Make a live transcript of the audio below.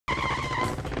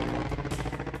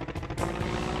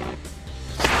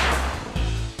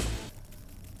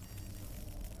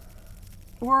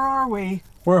Where are we?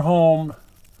 We're home.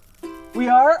 We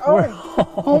are? Oh, We're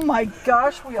home. oh my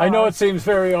gosh, we are. I know it seems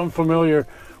very unfamiliar.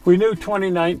 We knew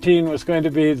 2019 was going to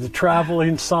be the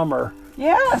traveling summer.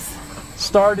 Yes.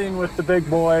 Starting with the big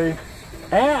boy,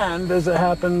 and as it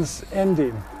happens,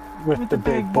 ending with the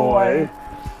big boy.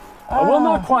 Well,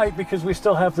 not quite, because we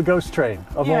still have the ghost train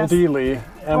of Old Ely,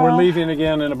 and we're leaving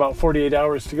again in about 48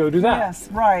 hours to go do that. Yes,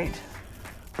 right.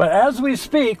 But as we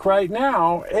speak right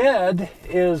now, Ed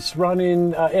is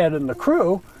running, Ed and the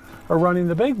crew are running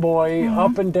the big boy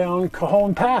up and down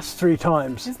Cajon Pass 3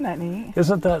 times. Isn't that neat?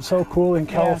 Isn't that so cool in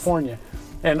California?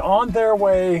 And on their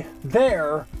way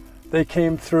there, they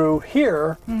came through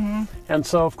here, and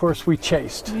so of course we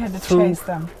chased. We had to through chase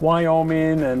them.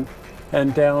 Wyoming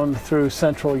and down through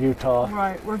central Utah.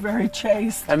 Right, we're very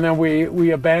chased. And then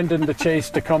we abandoned the chase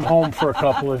to come home for a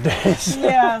couple of days.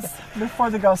 Yes, before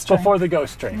the ghost train. Before the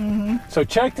ghost train. So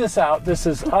check this out. This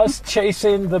is us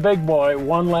chasing the big boy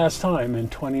one last time in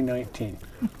 2019.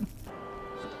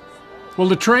 Well,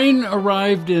 the train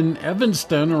arrived in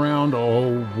Evanston around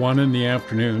 1 in the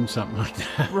afternoon, something like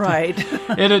that. Right.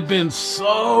 It had been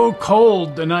so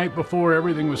cold the night before,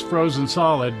 everything was frozen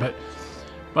solid, but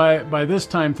by this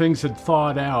time things had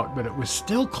thawed out, but it was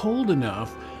still cold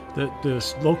enough that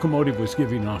this locomotive was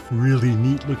giving off really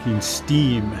neat looking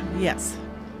steam. Yes.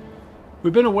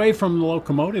 We've been away from the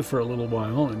locomotive for a little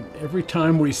while, and every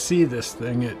time we see this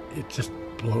thing, it just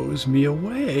blows me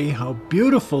away how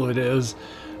beautiful it is,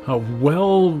 how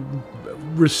well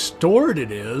restored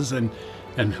it is, and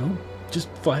how just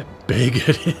flat big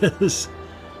it is.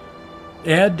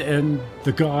 Ed and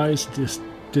the guys just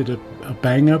did a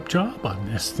bang-up job on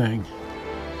this thing.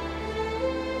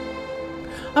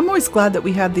 I'm always glad that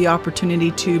we had the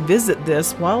opportunity to visit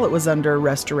this while it was under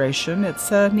restoration. It's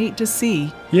neat to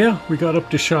see. Yeah, we got up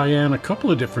to Cheyenne a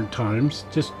couple of different times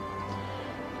just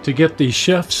to get the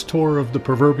chef's tour of the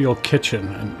proverbial kitchen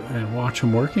and watch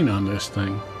them working on this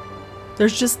thing.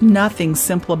 There's just nothing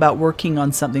simple about working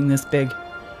on something this big.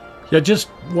 Yeah, just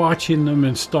watching them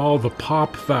install the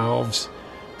pop valves.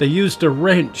 They used a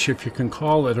wrench, if you can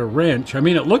call it a wrench. I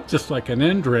mean, it looked just like an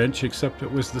end wrench, except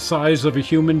it was the size of a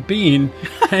human being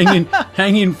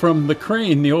hanging from the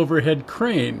crane, the overhead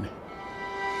crane.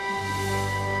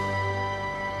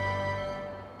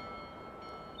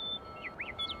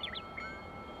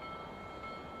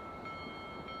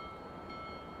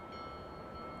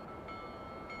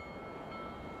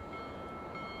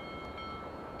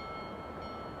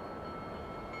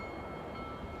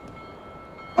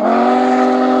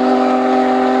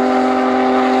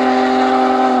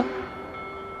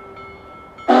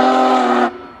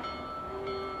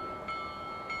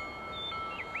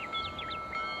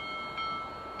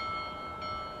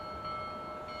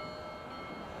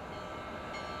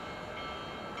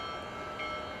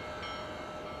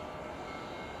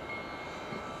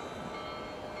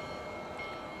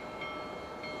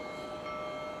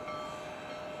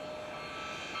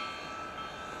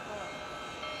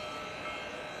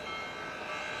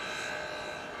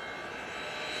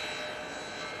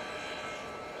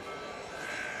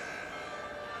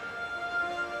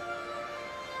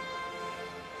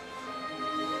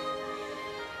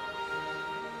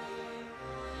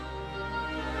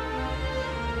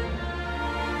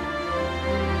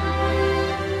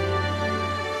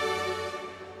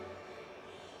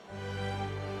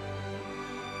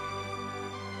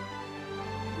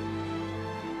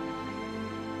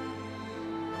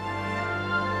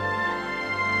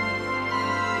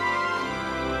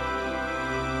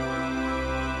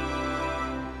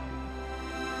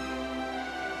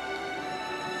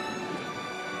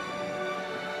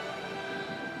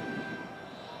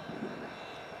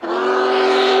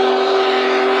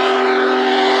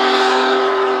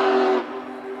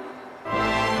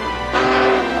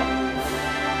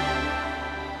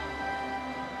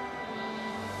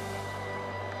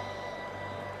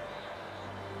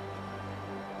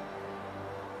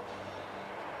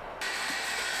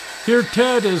 Here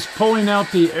Ted is pulling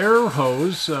out the air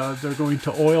hose. They're going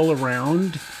to oil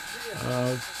around.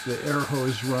 The air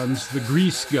hose runs the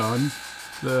grease gun.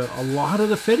 A lot of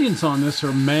the fittings on this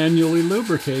are manually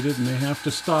lubricated, and they have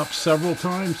to stop several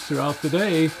times throughout the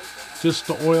day just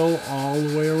to oil all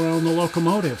the way around the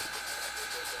locomotive.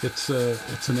 It's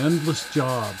an endless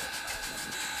job.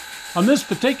 On this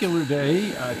particular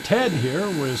day, Ted here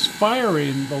was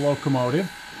firing the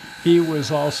locomotive. He was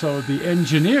also the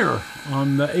engineer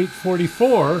on the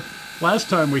 844. Last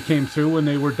time we came through when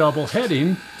they were double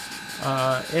heading,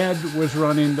 Ed was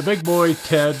running the big boy,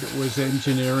 Ted was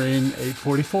engineering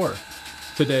 844.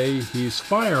 Today he's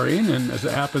firing, and as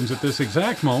it happens at this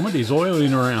exact moment, he's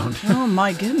oiling around. Oh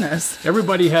my goodness.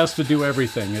 Everybody has to do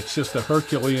everything. It's just a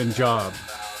Herculean job.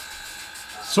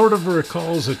 Sort of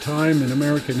recalls a time in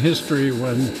American history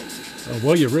when,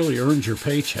 well, you really earned your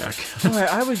paycheck. Boy,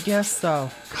 I would guess so.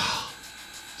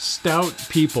 Stout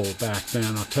people back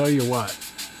then, I'll tell you what.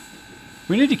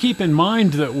 We need to keep in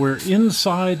mind that we're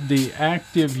inside the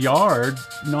active yard,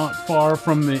 not far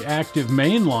from the active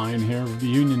main line here of the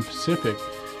Union Pacific.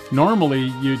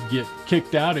 Normally, you'd get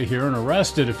kicked out of here and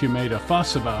arrested if you made a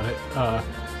fuss about it.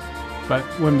 But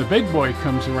when the big boy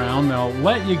comes around, they'll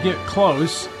let you get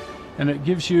close, and it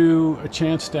gives you a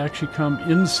chance to actually come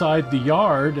inside the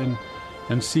yard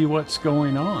and see what's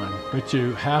going on. But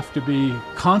you have to be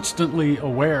constantly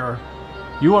aware.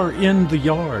 You are in the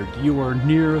yard. You are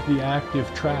near the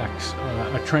active tracks.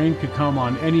 A train could come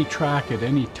on any track at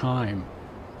any time.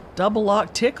 Double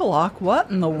lock, tickle lock, what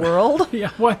in the world?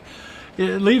 Yeah, what?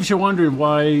 It leaves you wondering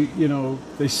why, you know,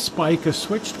 they spike a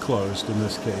switch closed in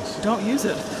this case. Don't use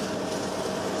it.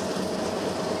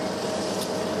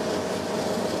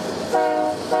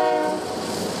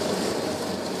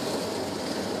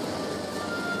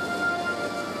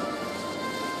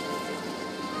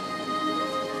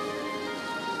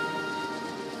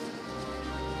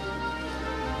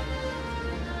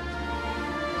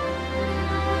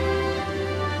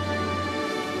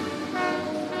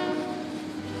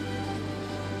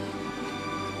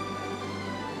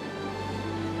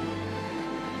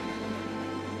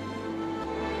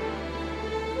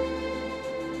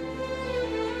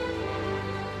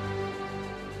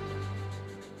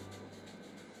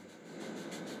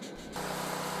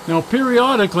 Now,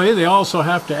 periodically, they also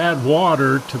have to add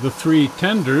water to the 3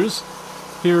 tenders.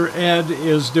 Here, Ed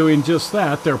is doing just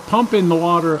that. They're pumping the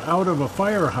water out of a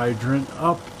fire hydrant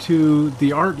up to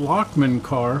the Art Lockman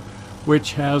car,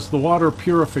 which has the water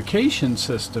purification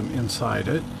system inside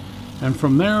it. And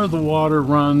from there, the water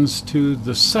runs to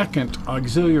the 2nd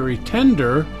auxiliary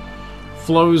tender,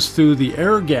 flows through the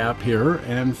air gap here,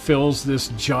 and fills this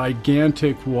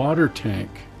gigantic water tank.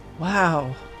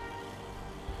 Wow.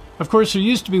 Of course, there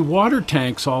used to be water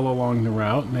tanks all along the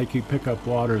route, and they could pick up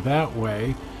water that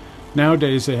way.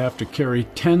 Nowadays, they have to carry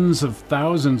tens of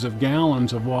thousands of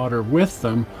gallons of water with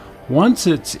them. Once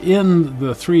it's in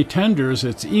the 3 tenders,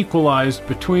 it's equalized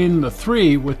between the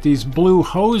 3 with these blue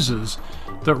hoses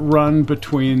that run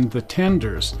between the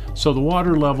tenders. So the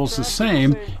water level's the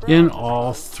same in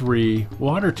all 3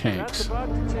 water tanks.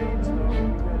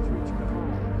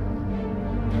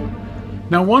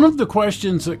 Now, one of the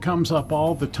questions that comes up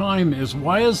all the time is,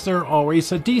 why is there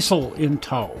always a diesel in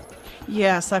tow?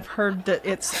 Yes, I've heard that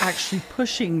it's actually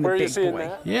pushing the big boy.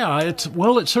 Yeah, it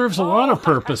serves a lot of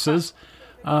purposes.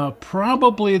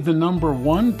 Probably the number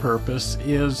 1 purpose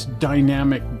is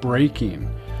dynamic braking.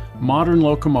 Modern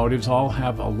locomotives all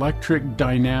have electric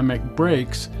dynamic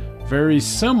brakes, very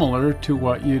similar to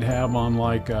what you'd have on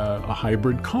like a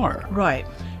hybrid car. Right.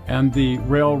 And the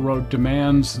railroad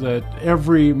demands that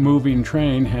every moving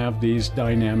train have these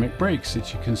dynamic brakes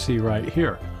that you can see right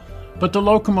here. But the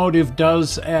locomotive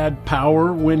does add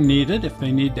power when needed. If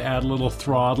they need to add a little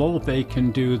throttle, they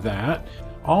can do that.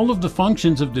 All of the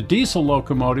functions of the diesel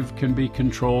locomotive can be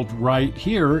controlled right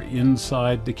here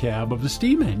inside the cab of the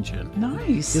steam engine.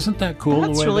 Nice. Isn't that cool?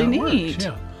 That's the way really that neat. Works?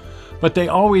 Yeah. But they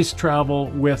always travel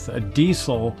with a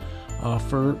diesel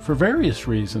for various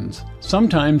reasons.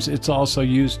 Sometimes it's also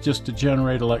used just to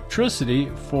generate electricity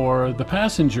for the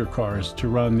passenger cars to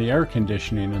run the air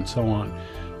conditioning and so on.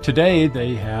 Today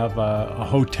they have a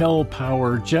hotel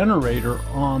power generator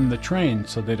on the train,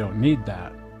 so they don't need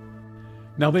that.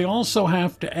 Now they also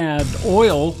have to add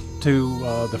oil to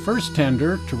the first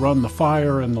tender to run the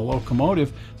fire and the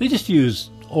locomotive. They just use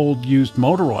old used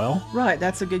motor oil. Right,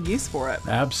 that's a good use for it.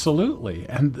 Absolutely.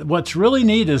 And what's really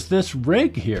neat is this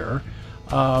rig here.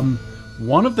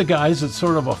 One of the guys that's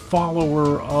sort of a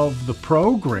follower of the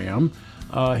program,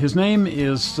 his name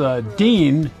is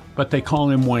Dean, but they call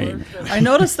him Wayne. I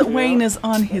noticed that Wayne is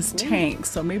on his tank,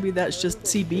 so maybe that's just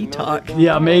CB talk.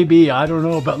 Yeah, maybe. I don't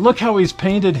know. But look how he's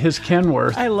painted his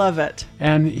Kenworth. I love it.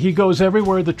 And he goes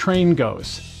everywhere the train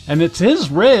goes. And it's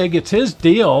his rig. It's his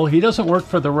deal. He doesn't work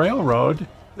for the railroad.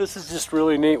 This is just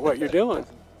really neat what you're doing.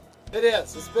 It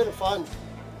is. It's been fun.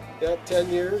 Yeah,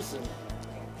 10 years. And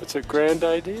it's a grand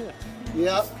idea.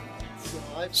 yeah.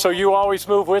 So you always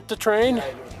move with the train?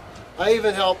 I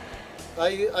even helped.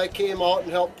 I came out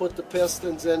and helped put the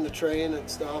pistons in the train and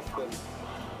stuff. And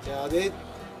yeah, they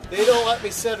don't let me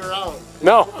sit around. They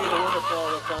No. want me to work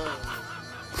all the time.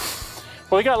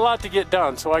 Well, we got a lot to get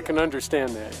done, so I can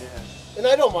understand that. Yeah. And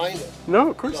I don't mind it. No,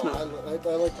 of course No, not. I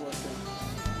like working.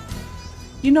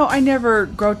 You know, I never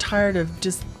grow tired of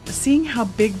just seeing how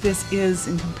big this is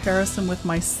in comparison with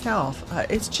myself.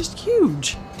 It's just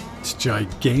huge. It's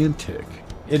gigantic.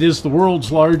 It is the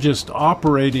world's largest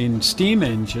operating steam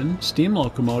engine, steam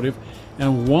locomotive,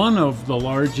 and one of the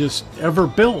largest ever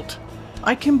built.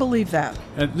 I can believe that.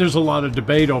 And there's a lot of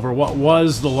debate over what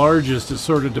was the largest. It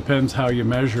sort of depends how you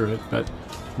measure it, but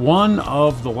one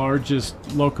of the largest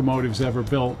locomotives ever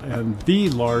built and the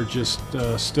largest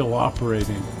still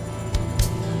operating.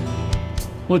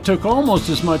 Well, it took almost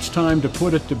as much time to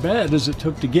put it to bed as it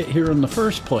took to get here in the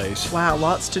first place. Wow,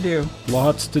 lots to do.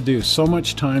 Lots to do. So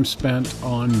much time spent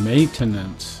on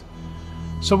maintenance.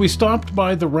 So we stopped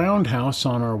by the roundhouse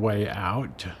on our way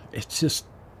out. It's just,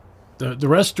 the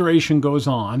restoration goes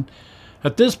on.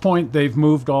 At this point, they've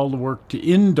moved all the work to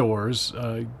indoors.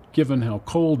 Given how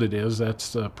cold it is,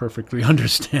 that's perfectly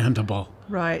understandable.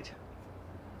 Right.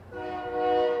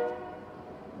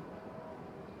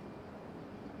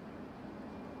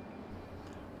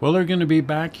 Well, they're going to be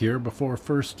back here before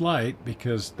first light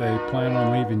because they plan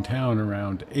on leaving town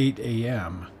around 8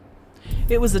 a.m.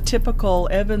 It was a typical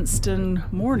Evanston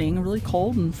morning, really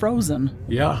cold and frozen.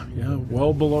 Yeah,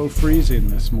 well below freezing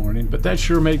this morning, but that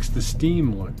sure makes the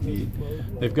steam look neat.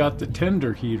 They've got the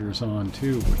tender heaters on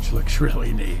too, which looks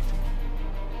really neat.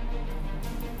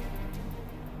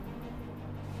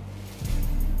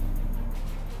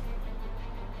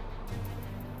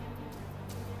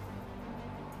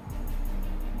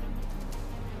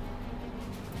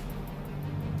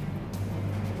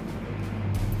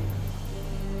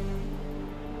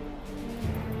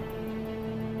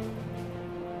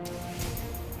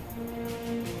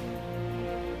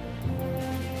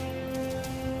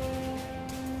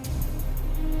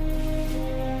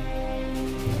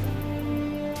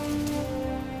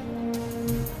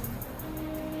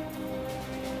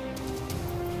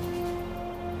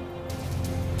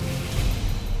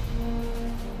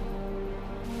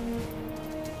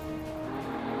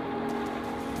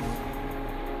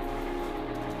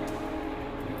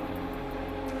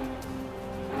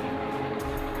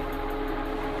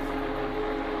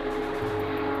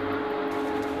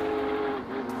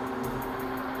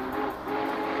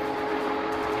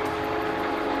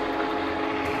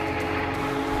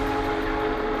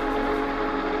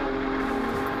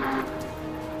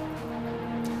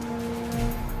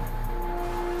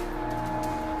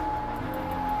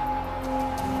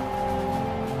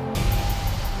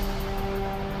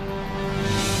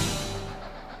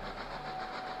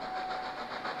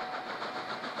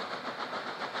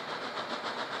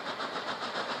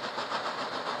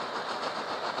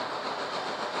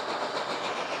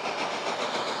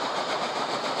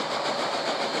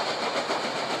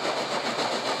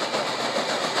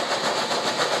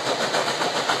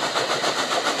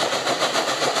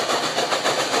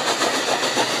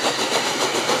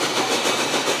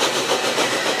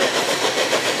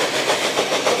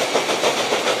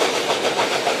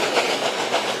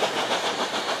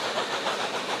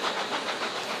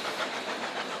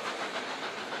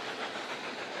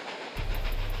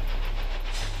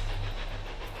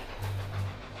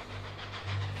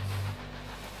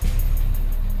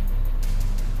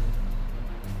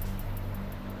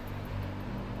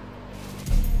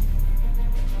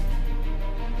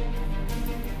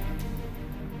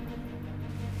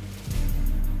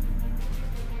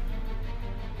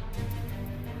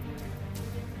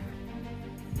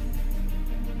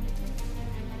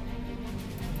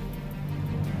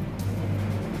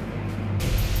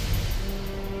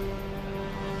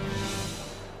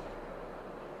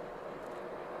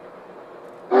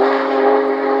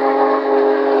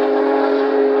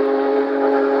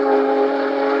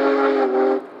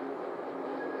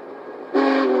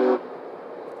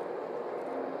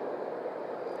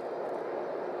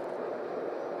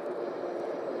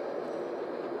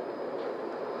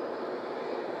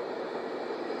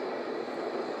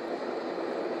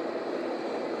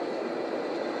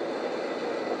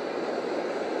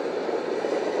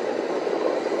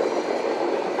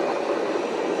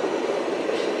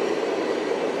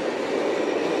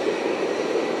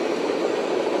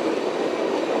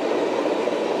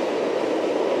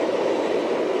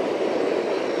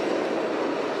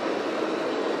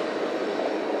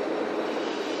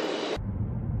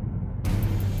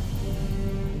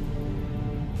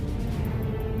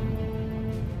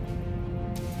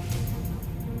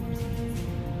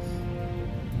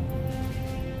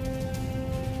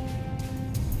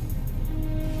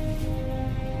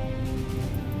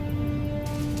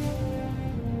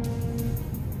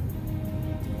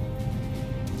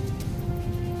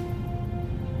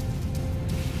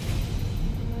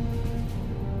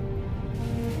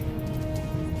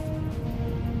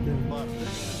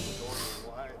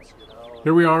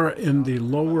 Here we are in the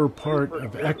lower part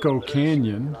of Echo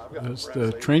Canyon. As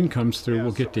the train comes through,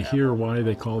 we'll get to hear why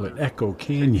they call it Echo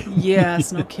Canyon.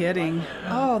 Yes, no kidding.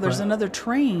 Oh, there's another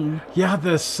train. Yeah,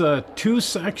 this 2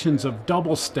 sections of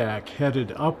double stack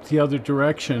headed up the other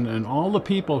direction, and all the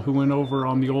people who went over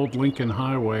on the old Lincoln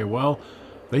Highway, well,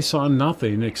 they saw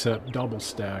nothing except double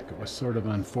stack. It was sort of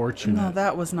unfortunate. No,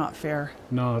 that was not fair.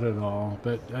 Not at all.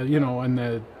 But, you know, and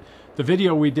the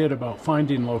video we did about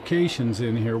finding locations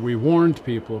in here, we warned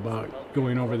people about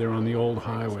going over there on the old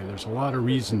highway. There's a lot of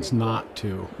reasons not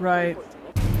to. Right.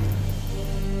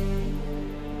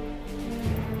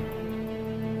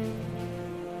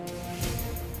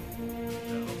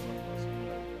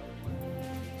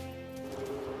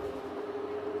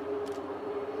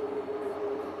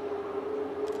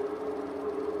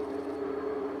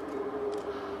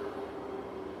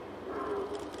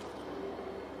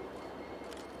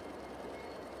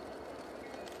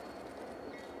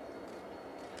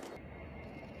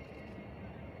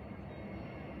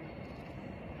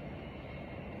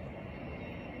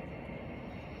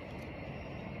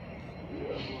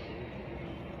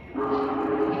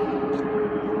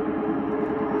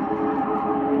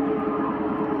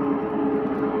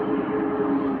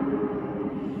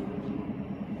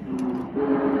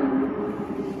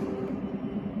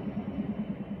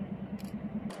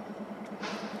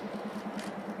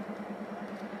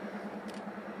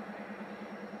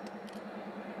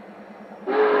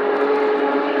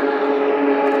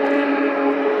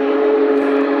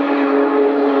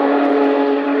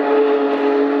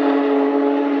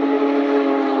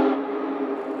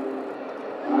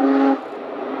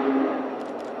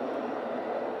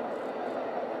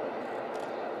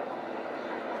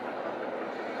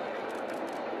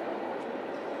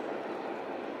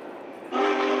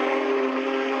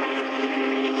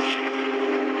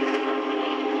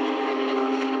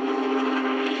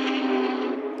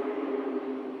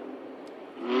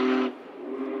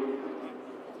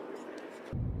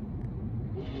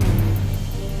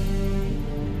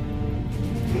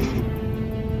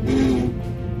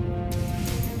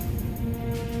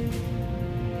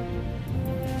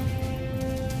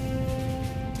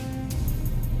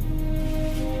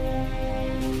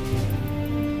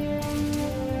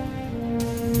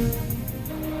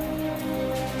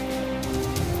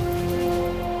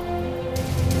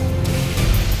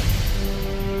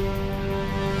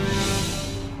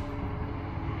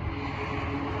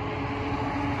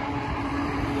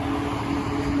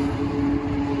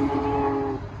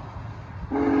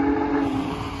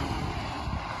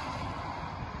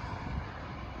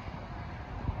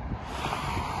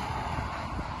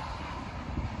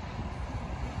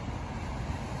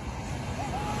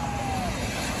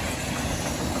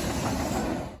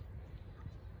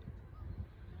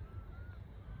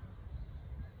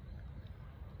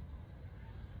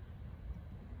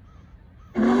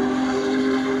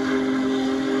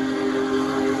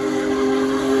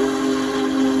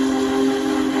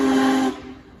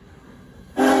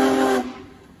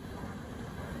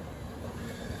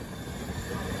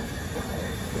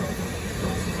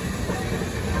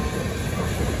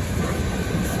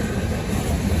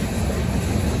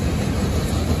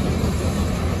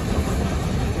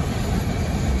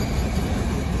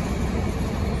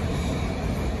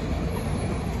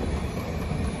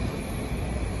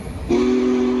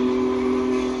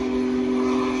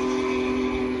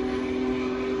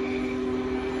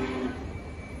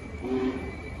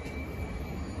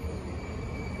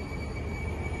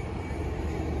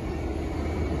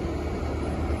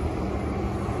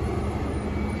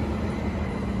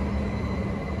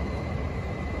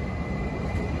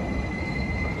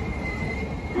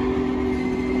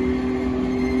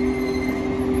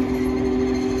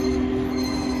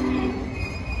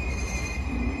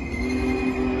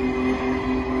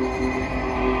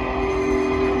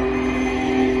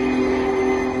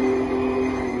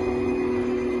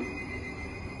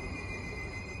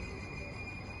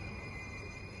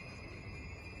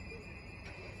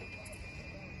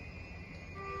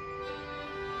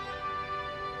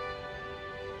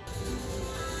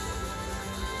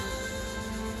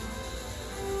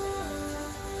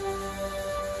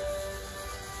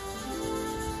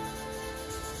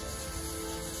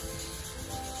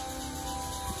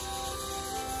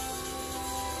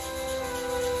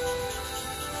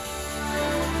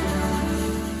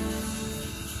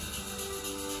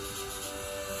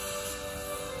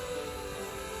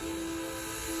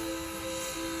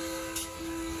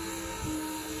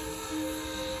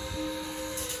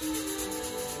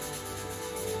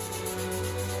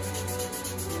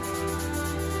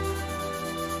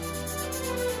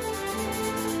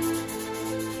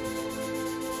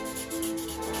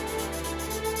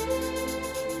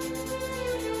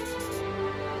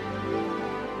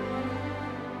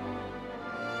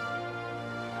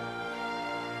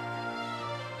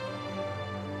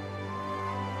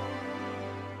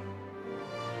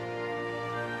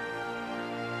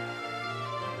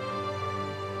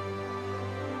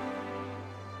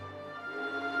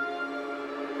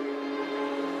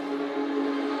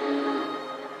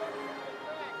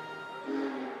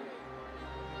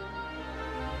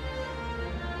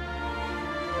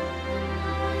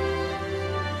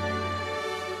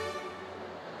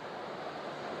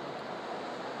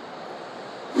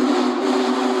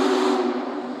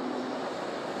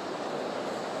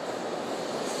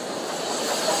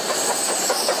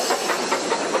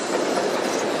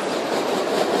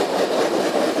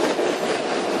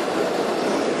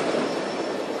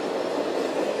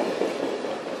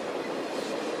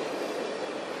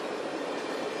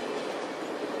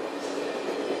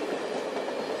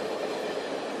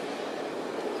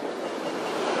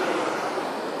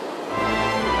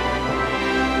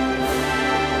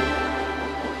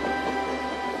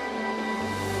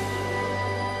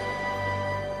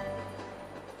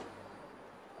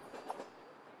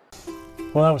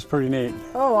 Well, that was pretty neat.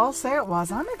 Oh, I'll say it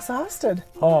was. I'm exhausted.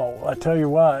 Oh, I tell you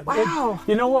what. Wow.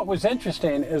 You know what was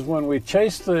interesting is when we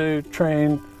chased the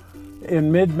train in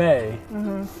mid-May,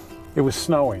 it was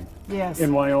snowing Yes.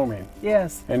 in Wyoming.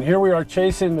 Yes. And here we are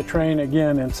chasing the train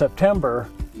again in September,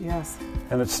 Yes.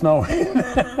 and it's snowing.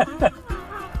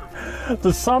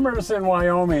 The summers in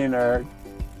Wyoming are,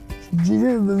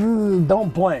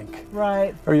 don't blink,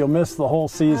 Right. or you'll miss the whole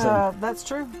season. That's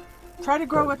true. Try to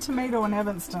grow a tomato in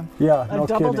Evanston. Yeah, A no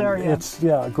doubled kidding.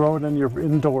 area. Grow it in your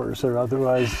indoors, or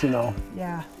otherwise,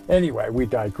 Yeah. Anyway, we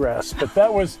digress. But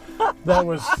that was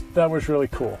really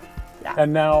cool. Yeah.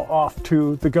 And now off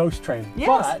to the ghost train. Yes.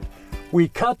 But we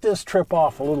cut this trip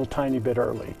off a little tiny bit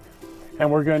early. And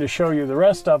we're going to show you the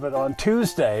rest of it on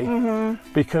Tuesday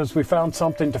because we found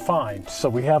something to find. So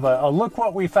we have a look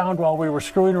what we found while we were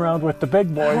screwing around with the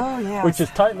big boy, Oh, yes. which is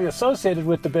tightly associated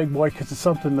with the big boy because it's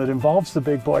something that involves the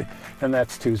big boy, and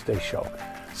that's Tuesday's show.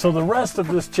 So the rest of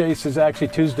this chase is actually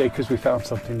Tuesday because we found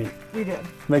something neat. We did.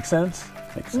 Make sense?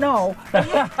 Makes sense. No.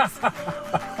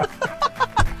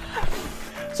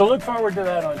 So look forward to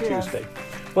that on Yes. Tuesday.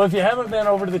 Well, if you haven't been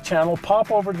over to the channel,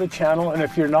 pop over to the channel, and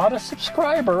if you're not a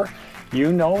subscriber,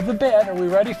 you know the bit. Are we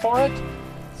ready for it?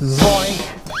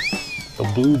 Zoink! The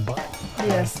blue button.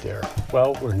 Yes. Right there.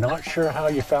 Well, we're not sure how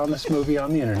you found this movie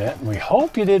on the internet, and we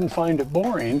hope you didn't find it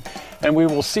boring. And we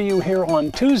will see you here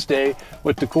on Tuesday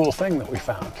with the cool thing that we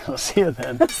found. I'll see you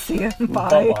then. See you.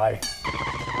 Bye.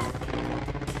 Bye-bye.